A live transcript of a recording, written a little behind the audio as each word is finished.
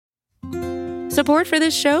Support for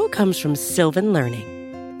this show comes from Sylvan Learning.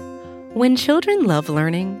 When children love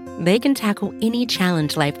learning, they can tackle any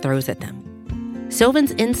challenge life throws at them.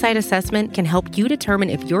 Sylvan's Insight Assessment can help you determine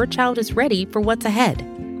if your child is ready for what's ahead.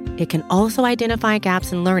 It can also identify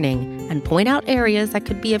gaps in learning and point out areas that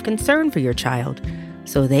could be of concern for your child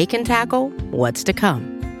so they can tackle what's to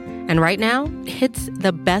come. And right now, it's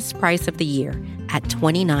the best price of the year at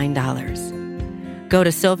 $29. Go to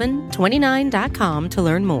sylvan29.com to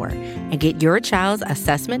learn more and get your child's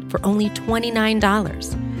assessment for only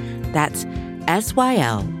 $29. That's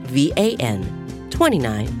SYLVAN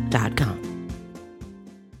 29.com.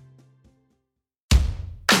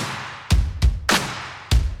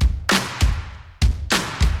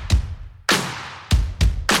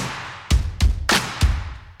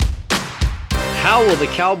 How will the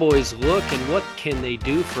Cowboys look and what can they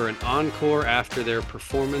do for an encore after their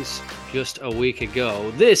performance just a week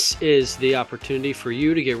ago? This is the opportunity for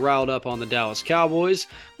you to get riled up on the Dallas Cowboys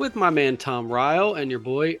with my man Tom Ryle and your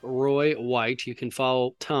boy Roy White. You can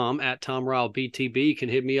follow Tom at TomRyleBTB. You can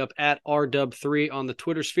hit me up at RDub3 on the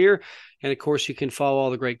Twitter sphere. And of course, you can follow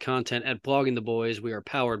all the great content at Blogging the Boys. We are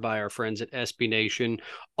powered by our friends at SB Nation.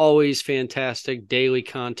 Always fantastic daily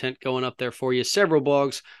content going up there for you. Several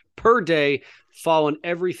blogs per day, following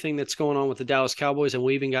everything that's going on with the Dallas Cowboys. And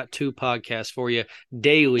we even got 2 podcasts for you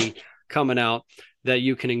daily coming out that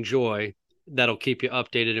you can enjoy. That'll keep you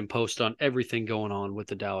updated and post on everything going on with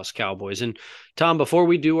the Dallas Cowboys. And Tom, before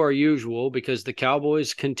we do our usual, because the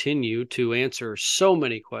Cowboys continue to answer so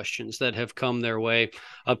many questions that have come their way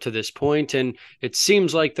up to this point, and it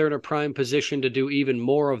seems like they're in a prime position to do even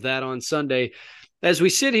more of that on Sunday. As we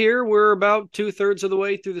sit here, we're about 2/3 of the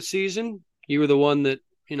way through the season. You were the one that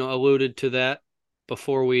alluded to that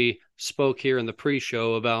before we spoke here in the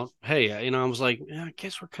pre-show about, hey, I was like, yeah, I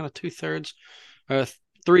guess we're kind of 2/3,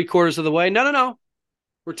 3/4 of the way. No.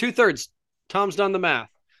 We're 2/3. Tom's done the math.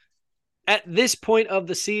 At this point of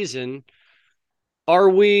the season, are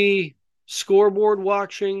we scoreboard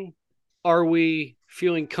watching? Are we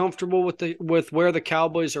feeling comfortable with where the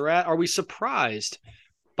Cowboys are at? Are we surprised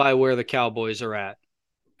by where the Cowboys are at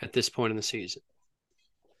this point in the season?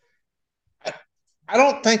 I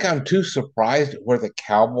don't think I'm too surprised at where the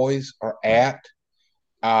Cowboys are at.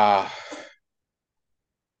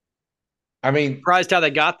 Surprised how they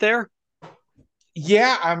got there?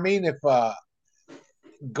 Yeah, if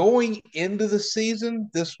going into the season,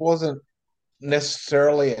 this wasn't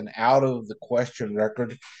necessarily an out of the question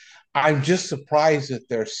record. I'm just surprised that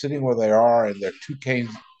they're sitting where they are and they're two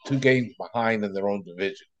games behind in their own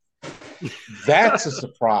division. That's a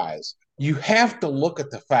surprise. You have to look at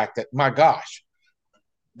the fact that, my gosh,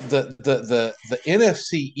 the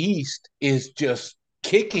NFC East is just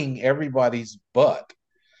kicking everybody's butt.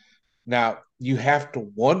 Now, you have to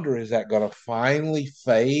wonder, is that going to finally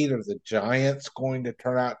fade? Are the Giants going to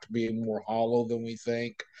turn out to be more hollow than we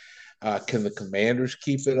think? Can the Commanders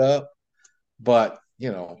keep it up? But,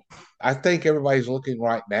 I think everybody's looking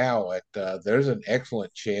right now at there's an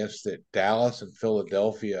excellent chance that Dallas and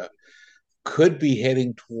Philadelphia could be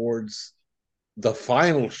heading towards the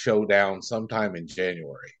final showdown sometime in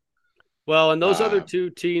January. Well, and those other 3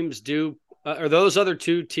 teams do kind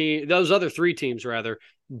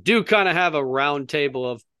of have a round table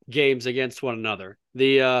of games against one another.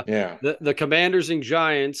 The Commanders and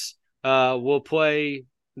Giants will play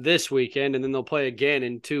this weekend, and then they'll play again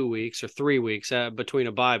in 2 weeks or 3 weeks between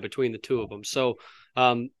a bye between the two of them. So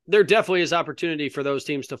there definitely is opportunity for those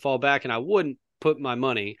teams to fall back, and I wouldn't put my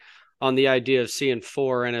money on the idea of seeing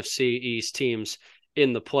 4 NFC East teams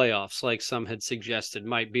in the playoffs, like some had suggested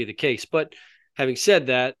might be the case. But having said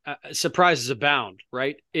that, surprises abound,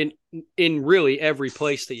 right? In really every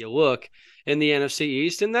place that you look in the NFC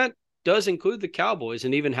East, and that does include the Cowboys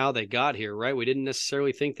and even how they got here, right? We didn't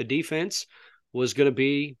necessarily think the defense was going to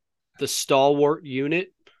be the stalwart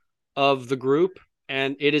unit of the group,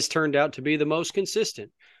 and it has turned out to be the most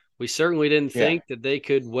consistent. We certainly didn't think that they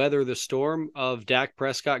could weather the storm of Dak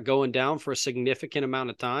Prescott going down for a significant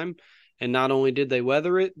amount of time. And not only did they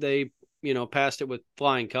weather it, they, passed it with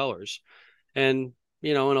flying colors. And,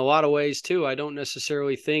 in a lot of ways too, I don't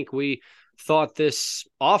necessarily think we thought this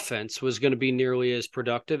offense was going to be nearly as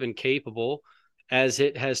productive and capable as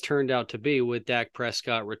it has turned out to be with Dak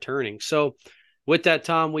Prescott returning. So with that,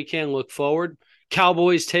 Tom, we can look forward.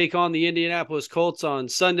 Cowboys take on the Indianapolis Colts on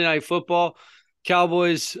Sunday Night Football.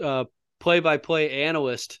 Cowboys play-by-play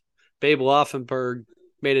analyst Babe Laufenberg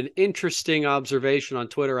made an interesting observation on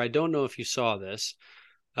Twitter. I don't know if you saw this.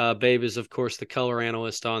 Babe is, of course, the color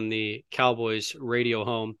analyst on the Cowboys radio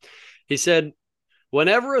home. He said,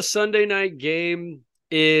 whenever a Sunday night game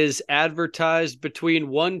is advertised between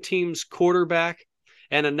one team's quarterback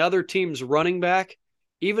and another team's running back,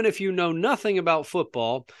 even if you know nothing about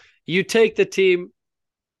football, you take the team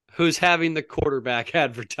who's having the quarterback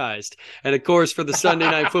advertised. And of course, for the Sunday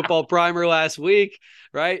Night Football primer last week,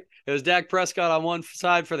 right, it was Dak Prescott on one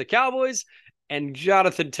side for the Cowboys and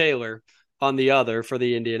Jonathan Taylor on the other for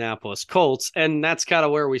the Indianapolis Colts. And that's kind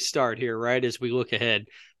of where we start here, right, as we look ahead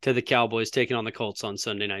to the Cowboys taking on the Colts on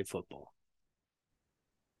Sunday Night Football.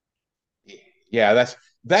 Yeah,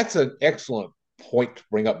 that's an excellent point to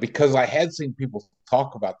bring up, because I had seen people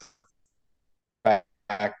talk about the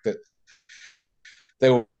fact that they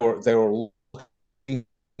were looking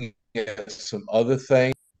at some other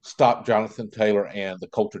things, stop Jonathan Taylor, and the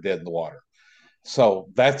Colts are dead in the water. So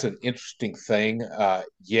that's an interesting thing.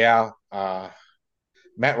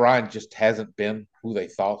 Matt Ryan just hasn't been who they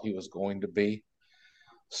thought he was going to be.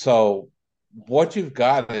 So what you've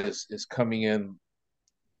got is coming in.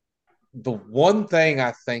 The one thing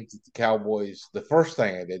I think that the Cowboys, the first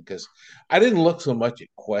thing I did, because I didn't look so much at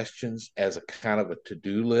questions as a kind of a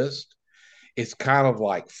to-do list. It's kind of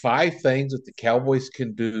like 5 things that the Cowboys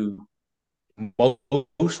can do.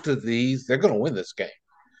 Most of these, they're going to win this game.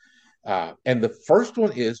 And the first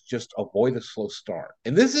one is just avoid a slow start.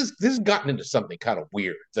 And this has gotten into something kind of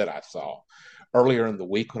weird that I saw earlier in the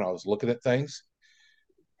week when I was looking at things.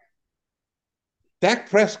 Dak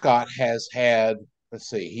Prescott has had, let's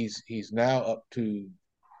see, he's now up to,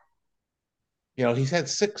 he's had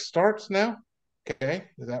 6 starts now. Okay,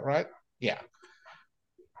 is that right? Yeah.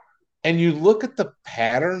 And you look at the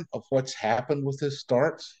pattern of what's happened with his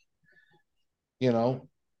starts. The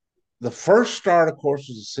first start, of course,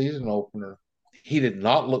 was a season opener. He did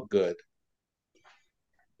not look good.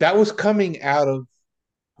 That was coming out of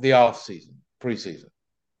the offseason, preseason.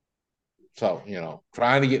 So,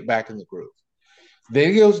 trying to get back in the groove. Then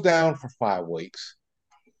he goes down for 5 weeks.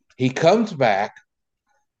 He comes back,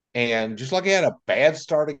 and just like he had a bad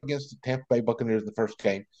start against the Tampa Bay Buccaneers in the first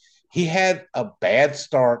game, he had a bad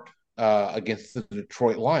start against the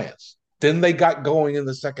Detroit Lions. Then they got going in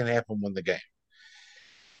the second half and won the game.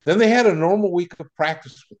 Then they had a normal week of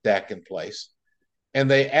practice with Dak in place, and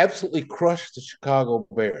they absolutely crushed the Chicago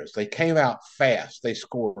Bears. They came out fast. They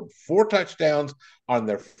scored 4 touchdowns on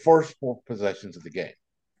their first 4 possessions of the game.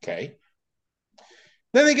 Okay.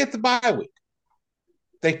 Then they get the bye week.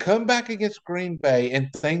 They come back against Green Bay,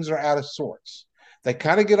 and things are out of sorts. They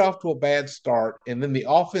kind of get off to a bad start, and then the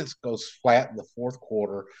offense goes flat in the fourth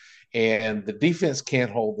quarter, and the defense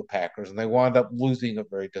can't hold the Packers, and they wind up losing a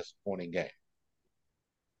very disappointing game.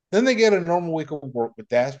 Then they get a normal week of work with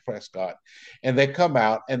Dak Prescott, and they come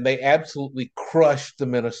out and they absolutely crushed the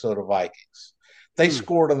Minnesota Vikings. They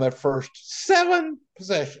scored on their first 7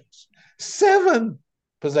 possessions. 7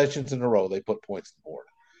 possessions in a row, they put points on the board.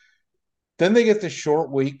 Then they get the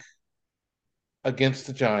short week against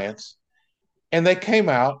the Giants, and they came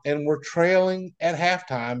out and were trailing at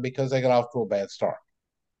halftime because they got off to a bad start.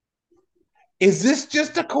 Is this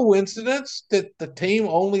just a coincidence that the team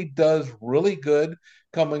only does really good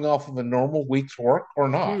coming off of a normal week's work, or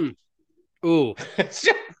not? Ooh, it's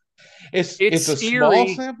a small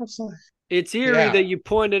sample size. It's eerie that you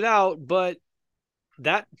pointed out, but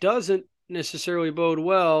that doesn't necessarily bode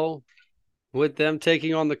well with them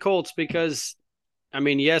taking on the Colts, because, I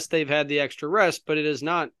mean, yes, they've had the extra rest, but it has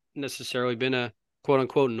not necessarily been a quote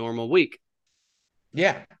unquote normal week.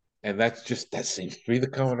 Yeah. And that seems to be the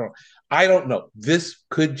common norm. I don't know. This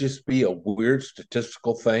could just be a weird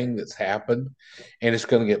statistical thing that's happened, and it's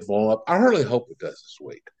going to get blown up. I really hope it does this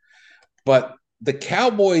week. But the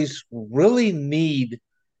Cowboys really need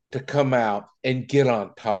to come out and get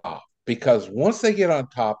on top, because once they get on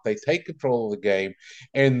top, they take control of the game,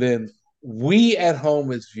 and then we at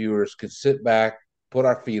home as viewers can sit back, put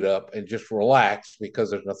our feet up, and just relax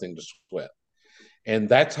because there's nothing to sweat. And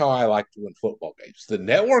that's how I like to win football games. The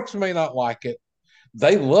networks may not like it.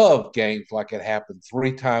 They love games like it happened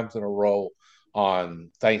 3 times in a row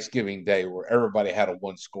on Thanksgiving Day where everybody had a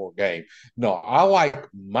 1-score game. No, I like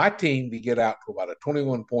my team to get out to about a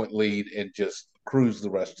 21-point lead and just cruise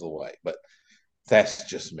the rest of the way. But that's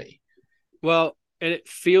just me. Well, and it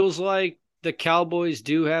feels like the Cowboys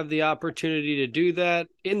do have the opportunity to do that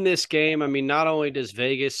in this game. I mean, not only does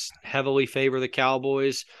Vegas heavily favor the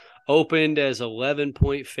Cowboys, opened as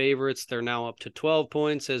 11-point favorites, they're now up to 12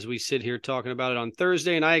 points as we sit here talking about it on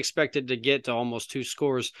Thursday, and I expected to get to almost 2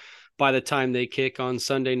 scores by the time they kick on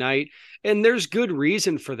Sunday night, and there's good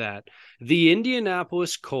reason for that. The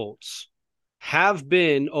Indianapolis Colts have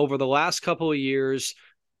been, over the last couple of years,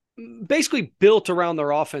 basically built around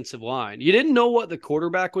their offensive line. You didn't know what the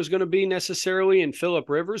quarterback was going to be necessarily in Phillip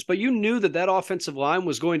Rivers, but you knew that offensive line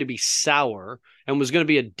was going to be sour and was going to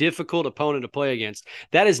be a difficult opponent to play against.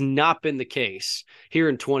 That has not been the case here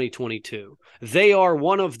in 2022. They are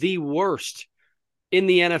one of the worst in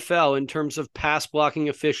the NFL in terms of pass blocking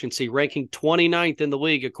efficiency, ranking 29th in the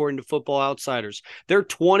league according to Football Outsiders. They're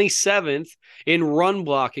 27th in run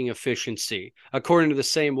blocking efficiency according to the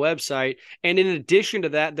same website. And in addition to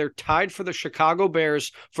that, they're tied for the Chicago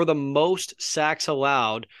Bears for the most sacks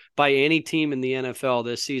allowed by any team in the NFL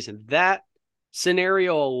this season. That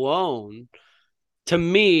scenario alone, to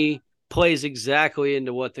me, plays exactly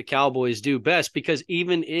into what the Cowboys do best, because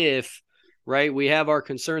even if, right, we have our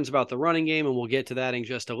concerns about the running game, and we'll get to that in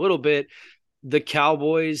just a little bit, the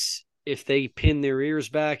Cowboys, if they pin their ears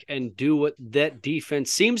back and do what that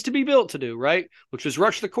defense seems to be built to do, right, which is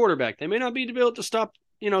rush the quarterback. They may not be built to stop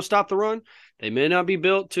the run. They may not be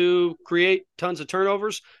built to create tons of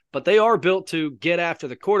turnovers, but they are built to get after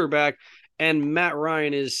the quarterback. And Matt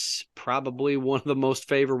Ryan is probably one of the most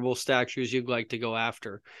favorable statues you'd like to go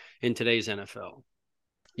after in today's NFL.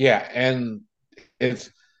 Yeah, and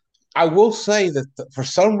I will say that for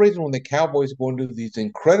some reason, when the Cowboys go into these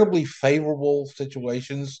incredibly favorable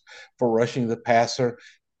situations for rushing the passer,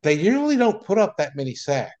 they usually don't put up that many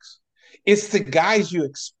sacks. It's the guys you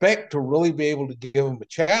expect to really be able to give them a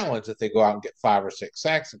challenge that they go out and get 5 or 6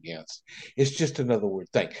 sacks against. It's just another weird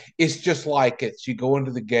thing. It's just like you go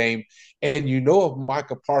into the game and you know if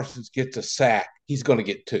Micah Parsons gets a sack, he's going to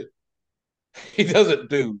get 2. He doesn't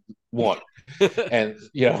do 1. And,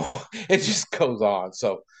 it just goes on.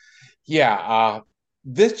 So, yeah,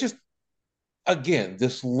 this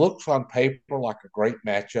looks on paper like a great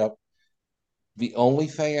matchup. The only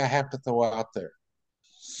thing I have to throw out there,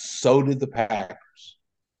 so did the Packers.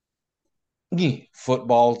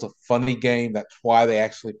 Football's a funny game. That's why they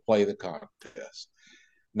actually play the contest.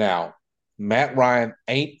 Now, Matt Ryan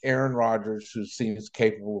ain't Aaron Rodgers, who seems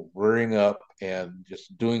capable of rearing up and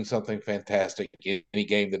just doing something fantastic in any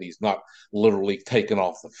game that he's not literally taken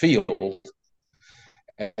off the field,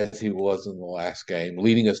 as he was in the last game,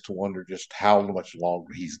 leading us to wonder just how much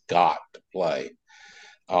longer he's got to play.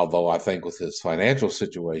 Although I think with his financial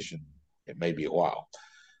situation, it may be a while,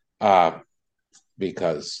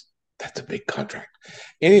 because that's a big contract.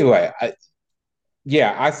 Anyway, I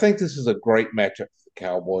think this is a great matchup for the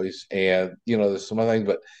Cowboys. And, there's some other things,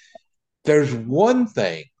 but there's one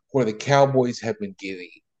thing where the Cowboys have been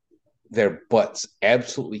getting their butts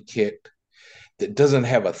absolutely kicked that doesn't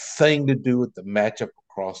have a thing to do with the matchup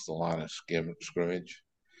across the line of scrimmage.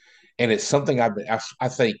 And it's something I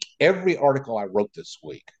think every article I wrote this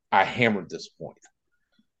week, I hammered this point.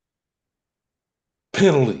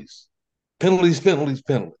 Penalties.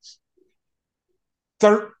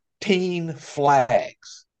 13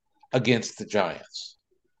 flags against the Giants.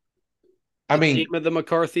 I mean, team of the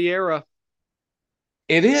McCarthy era.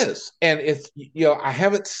 It is. And it's, I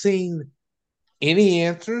haven't seen any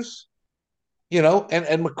answers,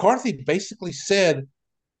 and McCarthy basically said,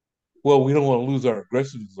 well, we don't want to lose our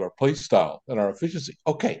aggressiveness, our play style, and our efficiency.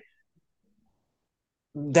 Okay.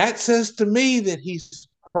 That says to me that he's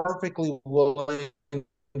perfectly willing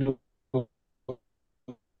to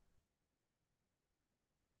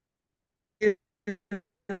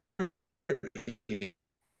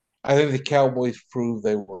I think the Cowboys proved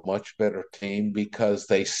they were a much better team because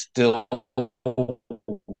they still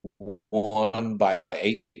won by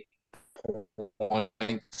 8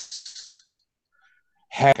 points.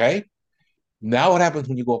 Okay. Now what happens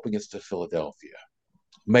when you go up against Philadelphia,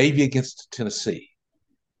 maybe against Tennessee,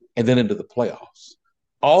 and then into the playoffs?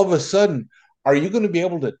 All of a sudden, are you going to be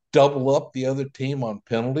able to double up the other team on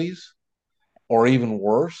penalties, or even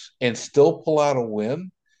worse, and still pull out a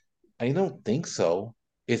win? I don't think so.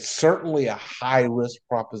 It's certainly a high-risk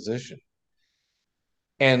proposition.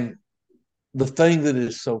 And the thing that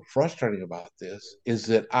is so frustrating about this is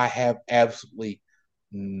that I have absolutely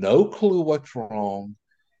no clue what's wrong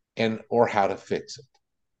or how to fix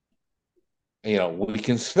it. We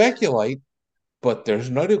can speculate, but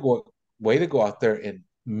there's no way to go out there and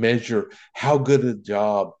measure how good a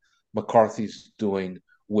job McCarthy's doing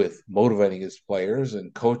with motivating his players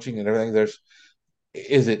and coaching and everything.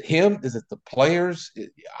 Is it him? Is it the players?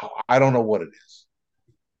 I don't know what it is,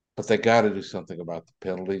 but they got to do something about the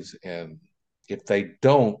penalties. And if they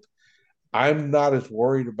don't, I'm not as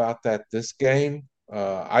worried about that this game.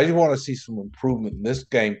 I just want to see some improvement in this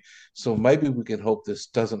game, so maybe we can hope this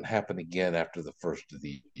doesn't happen again after the first of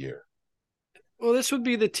the year. Well, this would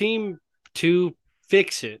be the team to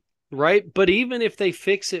fix it, right? But even if they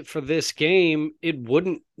fix it for this game, it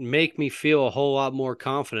wouldn't make me feel a whole lot more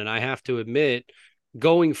confident, I have to admit,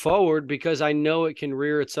 going forward, because I know it can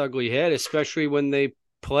rear its ugly head, especially when they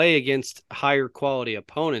play against higher quality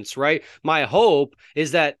opponents, right? My hope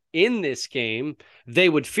is that in this game, they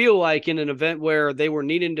would feel like in an event where they were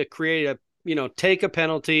needing to create take a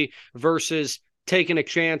penalty versus taking a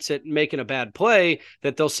chance at making a bad play,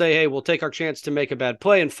 that they'll say, hey, we'll take our chance to make a bad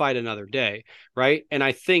play and fight another day, right? And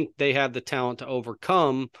I think they have the talent to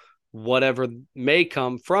overcome whatever may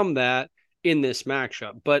come from that in this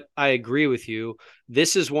matchup. But I agree with you.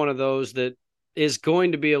 This is one of those that is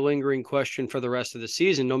going to be a lingering question for the rest of the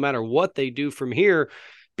season, no matter what they do from here,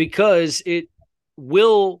 because it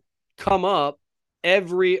will come up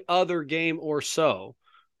every other game or so,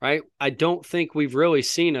 right? I don't think we've really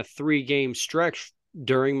seen a 3-game stretch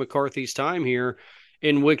during McCarthy's time here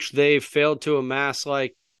in which they've failed to amass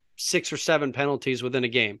like 6 or 7 penalties within a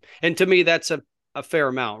game. And to me, that's a fair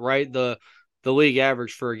amount, right? The league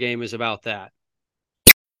average for a game is about that.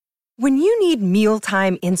 When you need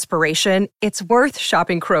mealtime inspiration, it's worth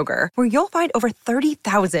shopping Kroger, where you'll find over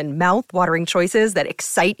 30,000 mouth-watering choices that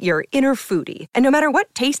excite your inner foodie. And no matter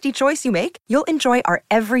what tasty choice you make, you'll enjoy our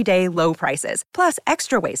everyday low prices, plus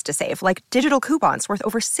extra ways to save, like digital coupons worth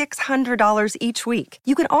over $600 each week.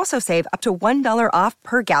 You can also save up to $1 off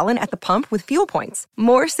per gallon at the pump with fuel points.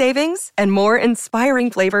 More savings and more inspiring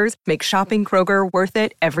flavors make shopping Kroger worth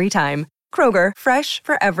it every time. Kroger, fresh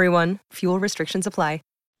for everyone. Fuel restrictions apply.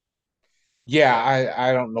 Yeah,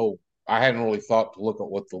 I don't know. I hadn't really thought to look at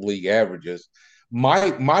what the league average is.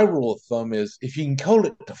 My rule of thumb is if you can hold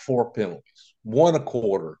it to 4 penalties, 1 a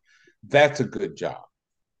quarter, that's a good job.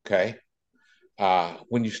 Okay.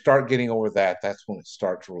 When you start getting over that, that's when it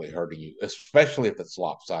starts really hurting you, especially if it's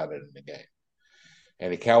lopsided in the game.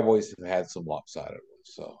 And the Cowboys have had some lopsided ones.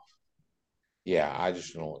 So, yeah, I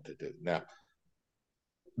just don't know what to do. Now,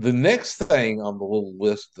 the next thing on the little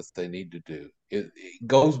list that they need to do, it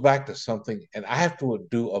goes back to something, and I have to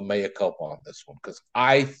do a mea culpa on this one because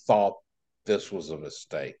I thought this was a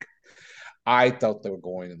mistake. I thought they were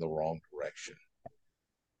going in the wrong direction.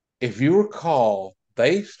 If you recall,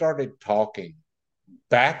 they started talking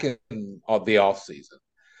back in the offseason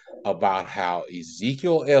about how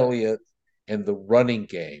Ezekiel Elliott and the running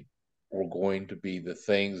game were going to be the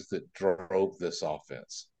things that drove this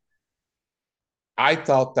offense. I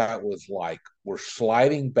thought that was like we're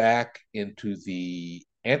sliding back into the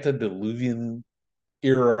antediluvian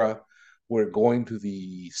era. We're going to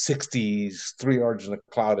the 60s, 3 yards in a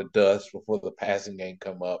cloud of dust before the passing game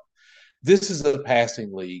come up. This is a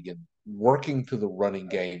passing league, and working to the running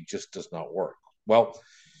game just does not work. Well,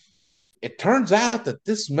 it turns out that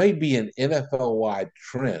this may be an NFL-wide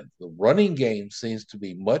trend. The running game seems to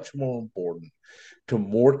be much more important to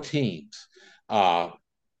more teams.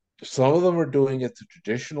 Some of them are doing it the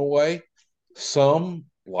traditional way. Some,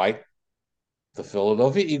 like the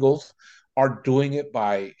Philadelphia Eagles, are doing it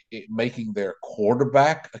by making their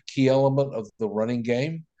quarterback a key element of the running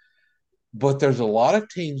game. But there's a lot of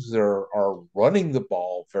teams that are running the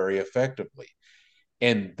ball very effectively.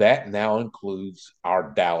 And that now includes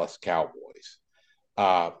our Dallas Cowboys.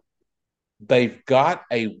 They've got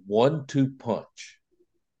a 1-2 punch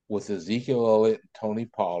with Ezekiel Elliott and Tony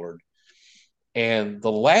Pollard. And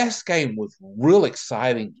the last game was real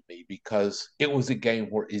exciting to me because it was a game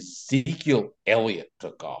where Ezekiel Elliott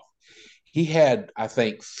took off. He had, I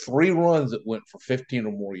think, 3 runs that went for 15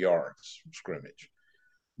 or more yards from scrimmage.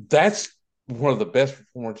 That's one of the best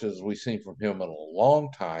performances we've seen from him in a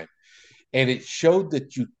long time. And it showed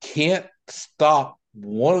that you can't stop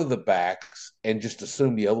one of the backs and just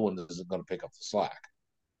assume the other one isn't going to pick up the slack.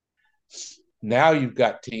 Now you've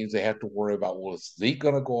got teams they have to worry about, well, is Zeke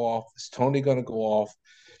going to go off? Is Tony going to go off?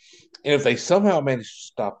 And if they somehow manage to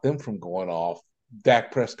stop them from going off,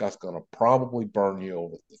 Dak Prescott's going to probably burn you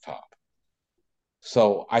over the top.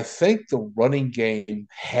 So I think the running game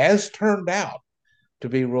has turned out to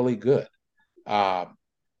be really good. The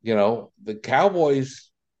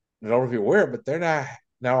Cowboys, I don't know if you're aware, but they're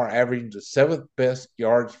now are averaging the 7th best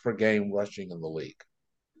yards per game rushing in the league.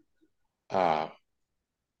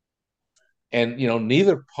 And,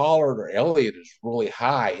 neither Pollard or Elliott is really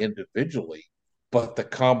high individually, but the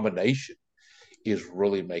combination is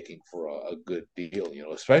really making for a good deal,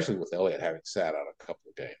 especially with Elliott having sat out a couple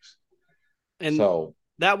of games. And so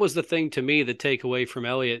that was the thing to me, the takeaway from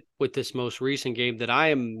Elliott with this most recent game that I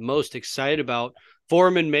am most excited about for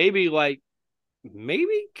him, and maybe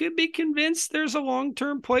could be convinced there's a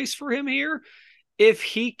long-term place for him here if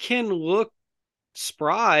he can look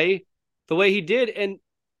spry the way he did. And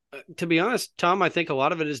to be honest, Tom, I think a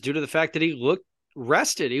lot of it is due to the fact that he looked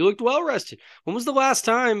rested. He looked well rested. When was the last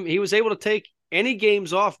time he was able to take any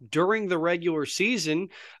games off during the regular season.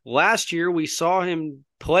 Last year, we saw him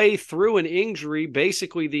play through an injury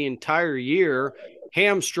basically the entire year,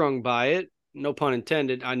 hamstrung by it. No pun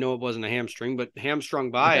intended. I know it wasn't a hamstring, but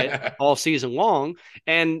hamstrung by it all season long.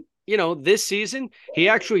 And this season, he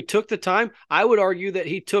actually took the time. I would argue that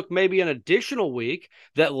he took maybe an additional week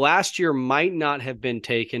that last year might not have been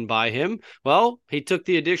taken by him. Well, he took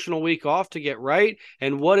the additional week off to get right.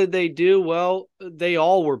 And what did they do? Well, they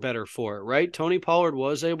all were better for it, right? Tony Pollard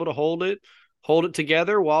was able to hold it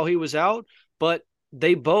together while he was out, but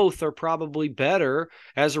they both are probably better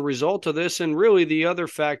as a result of this. And really the other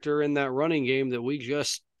factor in that running game that we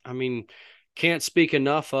just, can't speak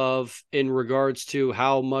enough of in regards to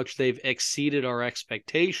how much they've exceeded our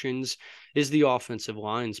expectations is the offensive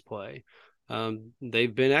line's play.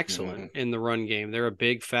 They've been excellent in the run game. They're a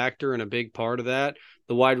big factor and a big part of that.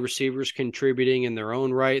 The wide receivers contributing in their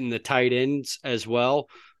own right, and the tight ends as well,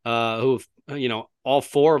 who've, all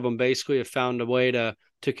four of them basically have found a way to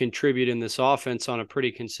contribute in this offense on a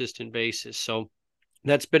pretty consistent basis. So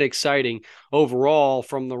that's been exciting overall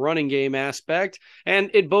from the running game aspect. And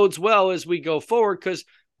it bodes well as we go forward because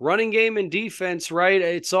running game and defense, right?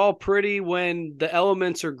 It's all pretty when the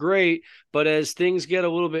elements are great, but as things get a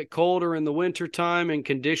little bit colder in the wintertime and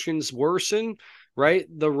conditions worsen, right?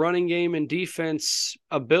 The running game and defense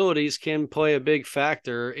abilities can play a big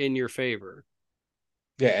factor in your favor.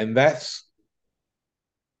 Yeah, and that's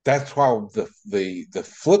why the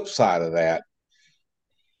flip side of that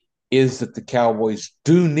is that the Cowboys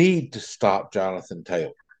do need to stop Jonathan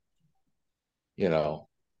Taylor. And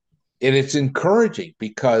it's encouraging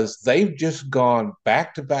because they've just gone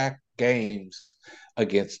back-to-back games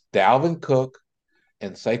against Dalvin Cook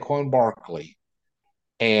and Saquon Barkley,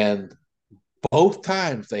 and both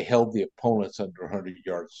times they held the opponents under 100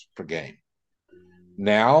 yards per game.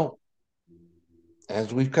 Now,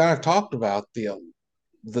 as we've kind of talked about,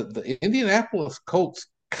 the Indianapolis Colts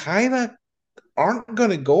kind of aren't going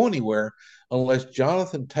to go anywhere unless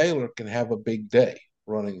Jonathan Taylor can have a big day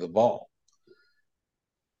running the ball.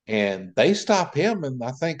 And they stop him, and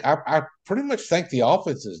I pretty much think the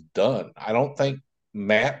offense is done. I don't think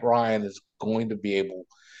Matt Ryan is going to be able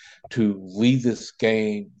to lead this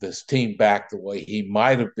team back the way he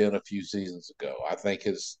might have been a few seasons ago. I think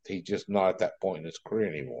he's just not at that point in his career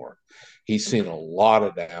anymore. He's seen a lot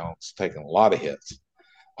of downs, taken a lot of hits.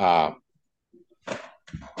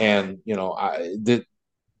 And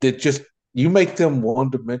you make them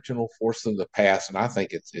one-dimensional, force them to pass, and I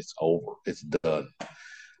think it's over. It's done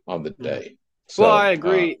on the day. So, well, I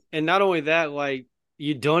agree, and not only that, like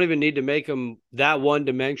you don't even need to make them that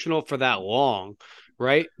one-dimensional for that long,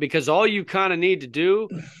 right? Because all you kind of need to do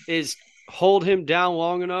is hold him down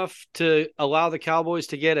long enough to allow the Cowboys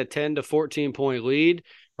to get a 10 to 14 point lead,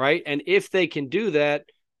 right? And if they can do that,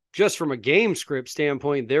 just from a game script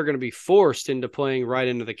standpoint, they're going to be forced into playing right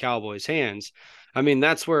into the Cowboys' hands.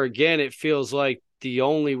 That's where, again, it feels like the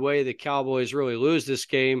only way the Cowboys really lose this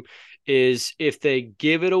game is if they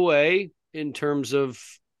give it away in terms of,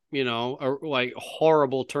 like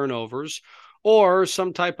horrible turnovers or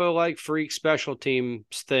some type of like freak special teams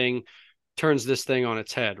thing turns this thing on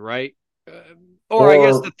its head, right? Or I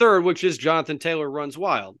guess the third, which is Jonathan Taylor runs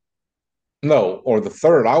wild. No, or the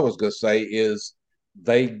third I was going to say is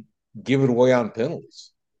they give it away on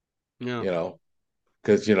penalties. Yeah.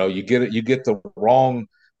 Because you get the wrong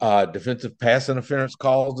defensive pass interference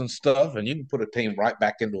calls and stuff, and you can put a team right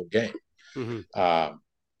back into a game. Mm-hmm.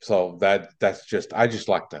 So that's just I just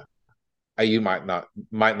like to. You might not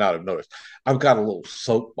have noticed. I've got a little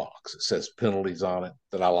soapbox that says penalties on it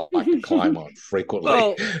that I like to climb on frequently.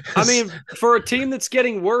 Well, for a team that's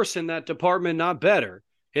getting worse in that department, not better.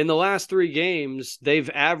 In the last 3 games, they've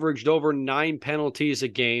averaged over 9 penalties a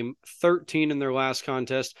game, 13 in their last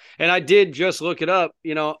contest. And I did just look it up.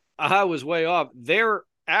 I was way off. They're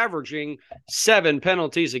averaging 7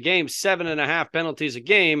 penalties a game, 7.5 penalties a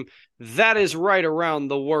game. That is right around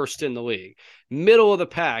the worst in the league. Middle of the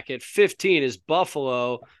pack at 15 is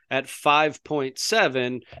Buffalo at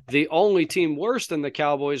 5.7. The only team worse than the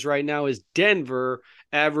Cowboys right now is Denver,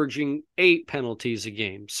 averaging 8 penalties a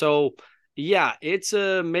game. So, yeah, it's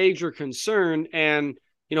a major concern. And,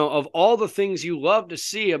 of all the things you love to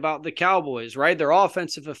see about the Cowboys, right? Their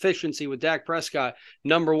offensive efficiency with Dak Prescott,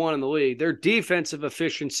 number 1 in the league. Their defensive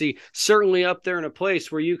efficiency, certainly up there in a place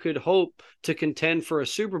where you could hope to contend for a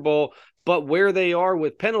Super Bowl. But where they are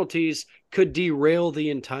with penalties could derail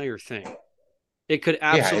the entire thing. It could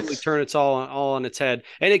absolutely turn it all on its head.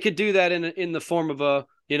 And it could do that in the form of a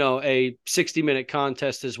 60-minute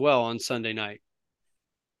contest as well on Sunday night.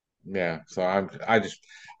 Yeah, so I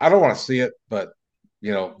don't want to see it, but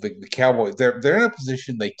the Cowboys, they're in a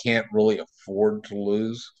position they can't really afford to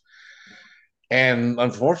lose. And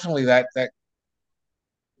unfortunately, that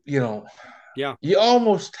Yeah. you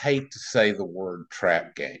almost hate to say the word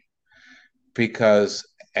trap game, because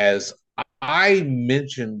as I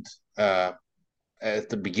mentioned at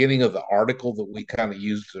the beginning of the article that we kind of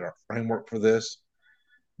used in our framework for this,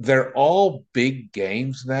 they're all big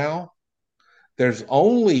games now. There's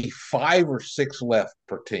only 5 or 6 left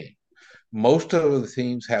per team. Most of the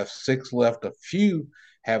teams have 6 left. A few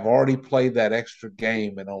have already played that extra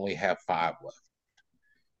game and only have 5 left.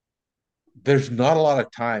 There's not a lot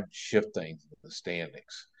of time to shift things in the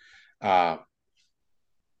standings. Uh,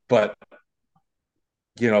 but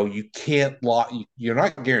you can't lock. You're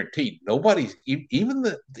not guaranteed. Nobody's even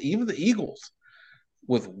the Eagles,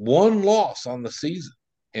 with 1 loss on the season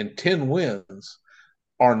and 10 wins,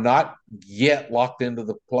 are not yet locked into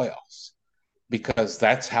the playoffs, because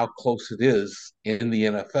that's how close it is in the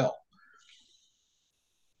NFL.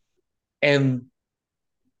 And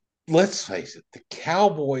let's face it, the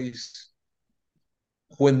Cowboys,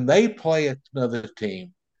 when they play another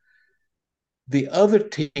team, the other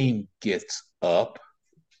team gets up.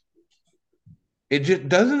 It just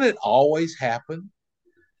doesn't it always happen?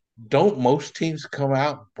 Don't most teams come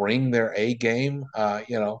out and bring their A game?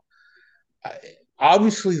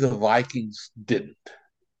 Obviously the Vikings didn't,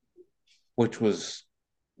 which was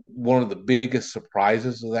one of the biggest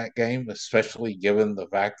surprises of that game, especially given the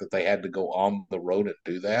fact that they had to go on the road and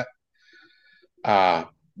do that.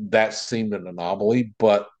 That seemed an anomaly,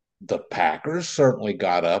 but the Packers certainly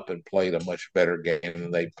got up and played a much better game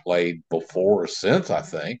than they played before or since, I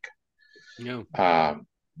think. Yeah.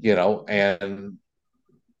 And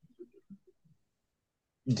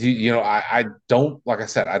I don't, like I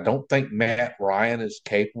said, I don't think Matt Ryan is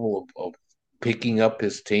capable of picking up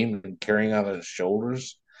his team and carrying on his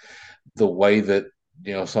shoulders the way that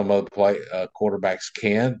some other quarterbacks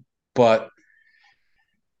can, but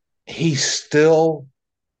he's still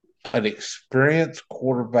an experienced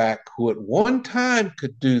quarterback who at one time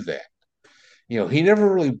could do that. He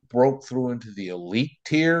never really broke through into the elite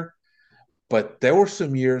tier, but there were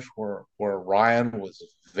some years where Ryan was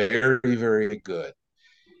very, very good.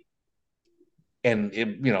 And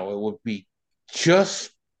it would be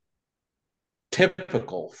just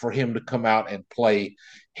typical for him to come out and play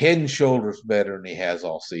head and shoulders better than he has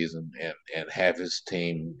all season, and have his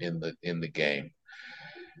team in the game.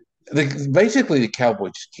 Basically, the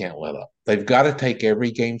Cowboys just can't let up. They've got to take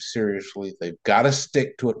every game seriously. They've got to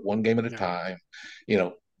stick to it one game at a time.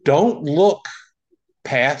 Don't look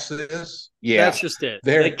past this. Yeah, that's just it.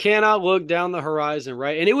 They cannot look down the horizon,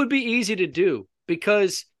 right? And it would be easy to do,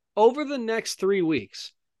 because over the next 3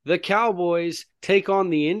 weeks, the Cowboys take on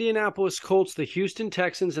the Indianapolis Colts, the Houston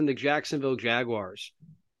Texans, and the Jacksonville Jaguars.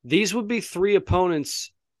 These would be 3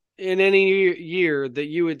 opponents in any year that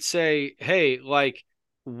you would say, hey, like,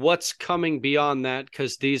 what's coming beyond that?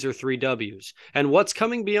 Because these are 3 W's. And what's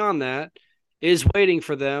coming beyond that is waiting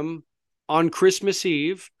for them on Christmas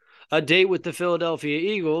Eve, a date with the Philadelphia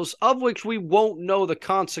Eagles, of which we won't know the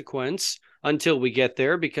consequence until we get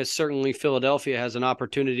there, because certainly Philadelphia has an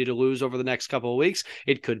opportunity to lose over the next couple of weeks.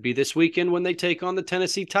 It could be this weekend when they take on the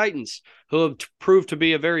Tennessee Titans, who have proved to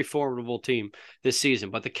be a very formidable team this season.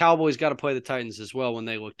 But the Cowboys got to play the Titans as well when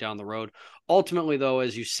they look down the road. Ultimately, though,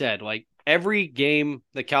 as you said, like every game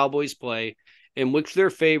the Cowboys play in which they're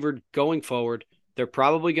favored going forward, they're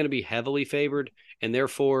probably going to be heavily favored, and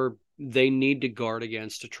therefore they need to guard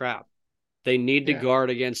against a trap. They need to guard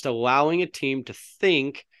against allowing a team to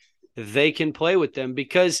think they can play with them,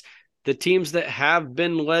 because the teams that have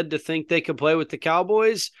been led to think they can play with the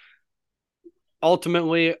Cowboys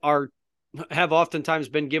ultimately have oftentimes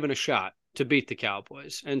been given a shot to beat the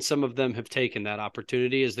Cowboys. And some of them have taken that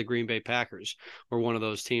opportunity, as the Green Bay Packers were one of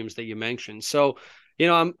those teams that you mentioned. So,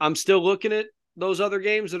 I'm still looking at those other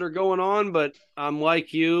games that are going on, but I'm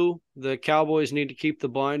like you, the Cowboys need to keep the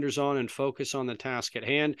blinders on and focus on the task at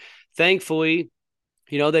hand. Thankfully,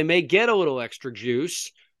 they may get a little extra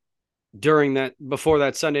juice before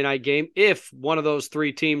that Sunday night game, if one of those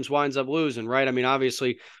 3 teams winds up losing, right? I mean,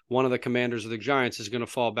 obviously one of the Commanders of the Giants is going to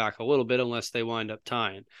fall back a little bit unless they wind up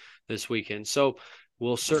tying this weekend. So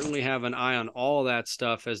we'll certainly have an eye on all that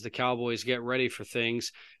stuff as the Cowboys get ready for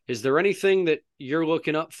things. Is there anything that you're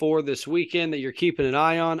looking up for this weekend that you're keeping an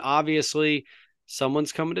eye on? Obviously,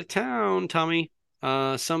 someone's coming to town, Tommy,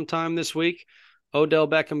 sometime this week. Odell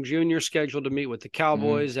Beckham Jr. scheduled to meet with the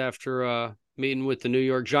Cowboys after meeting with the New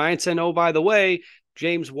York Giants. And oh, by the way,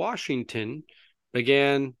 James Washington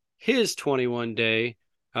began his 21-day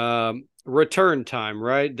return time,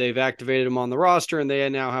 right? They've activated him on the roster, and they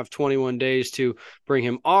now have 21 days to bring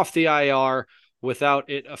him off the IR. without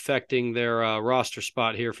it affecting their roster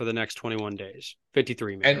spot here for the next 21 days.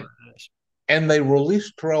 53 maybe. And they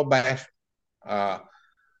released Terrell Bash,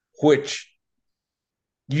 which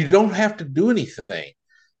you don't have to do anything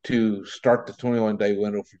to start the 21-day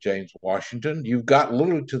window for James Washington. You've got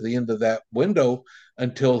literally to the end of that window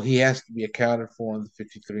until he has to be accounted for on the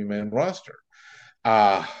 53-man roster.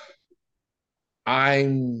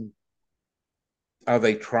 Are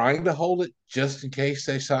they trying to hold it just in case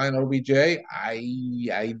they sign OBJ?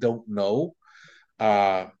 I don't know.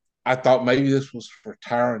 I thought maybe this was for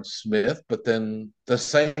Tyron Smith, but then the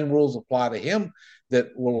same rules apply to him that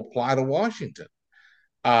will apply to Washington.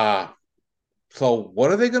 So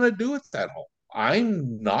what are they going to do with that hole?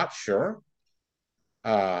 I'm not sure.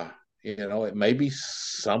 It may be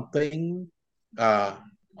something a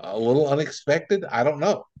little unexpected. I don't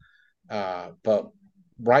know. But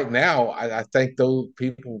right now, I think those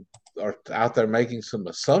people are out there making some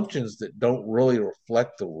assumptions that don't really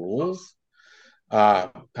reflect the rules. I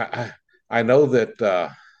know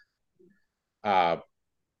that I'm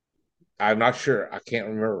not sure. I can't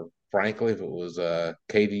remember, frankly, if it was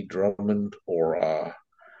Katie Drummond or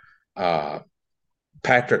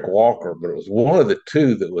Patrick Walker, but it was one of the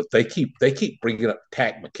two that was. They keep bringing up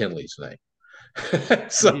Tack McKinley's name.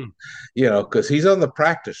 So, because he's on the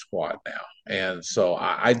practice squad now. And so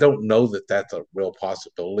I don't know that that's a real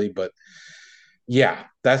possibility, but yeah,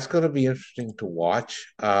 that's going to be interesting to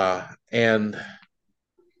watch. And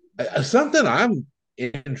something I'm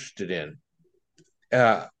interested in,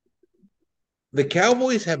 the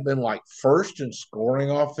Cowboys have been like first in scoring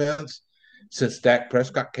offense since Dak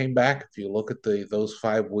Prescott came back. If you look at those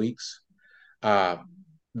 5 weeks,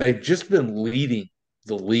 they've just been leading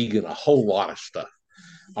the league in a whole lot of stuff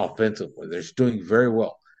offensively. They're just doing very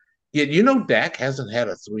well. Yet, Dak hasn't had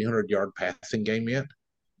a 300-yard passing game yet.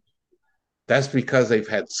 That's because they've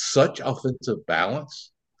had such offensive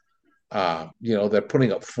balance. They're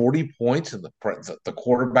putting up 40 points, and the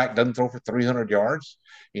quarterback doesn't throw for 300 yards.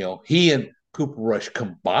 He and Cooper Rush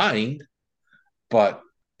combined, but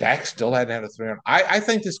Dak still hadn't had a 300. I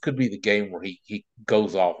think this could be the game where he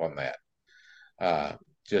goes off on that.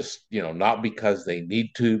 Just, not because they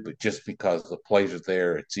need to, but just because the plays are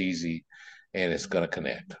there, it's easy, and it's going to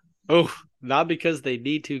connect. Oh, not because they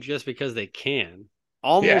need to, just because they can.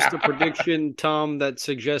 Almost a prediction, Tom, that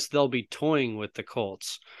suggests they'll be toying with the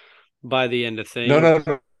Colts by the end of things.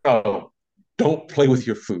 No. Don't play with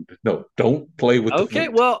your food. No, don't play with the food. Okay,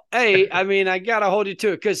 well, hey, I got to hold you to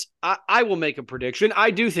it because I will make a prediction.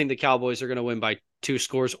 I do think the Cowboys are going to win by 2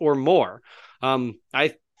 scores or more.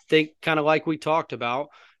 I think, kind of like we talked about,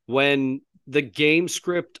 when the game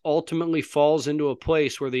script ultimately falls into a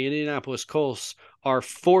place where the Indianapolis Colts are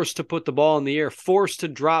forced to put the ball in the air, forced to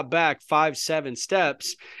drop back 5-7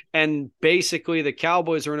 steps, and basically the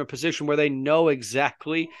Cowboys are in a position where they know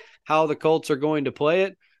exactly how the Colts are going to play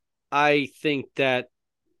it, I think that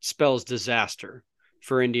spells disaster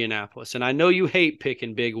for Indianapolis. And I know you hate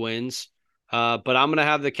picking big wins, but I'm going to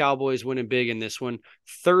have the Cowboys winning big in this one,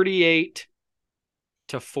 38-14.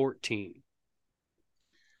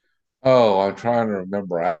 Oh, I'm trying to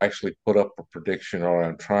remember. I actually put up a prediction, or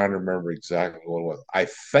I'm trying to remember exactly what it was. I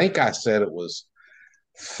think I said it was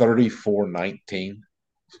 34-19.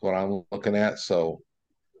 That's what I'm looking at. So,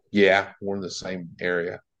 yeah, we're in the same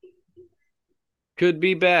area. Could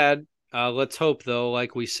be bad. Let's hope, though,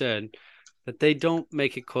 like we said, that they don't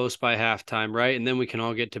make it close by halftime, right? And then we can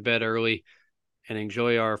all get to bed early and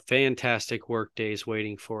enjoy our fantastic work days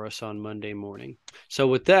waiting for us on Monday morning. So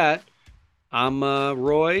with that, I'm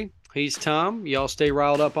Roy. He's Tom. Y'all stay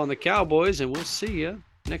riled up on the Cowboys, and we'll see you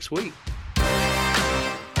next week.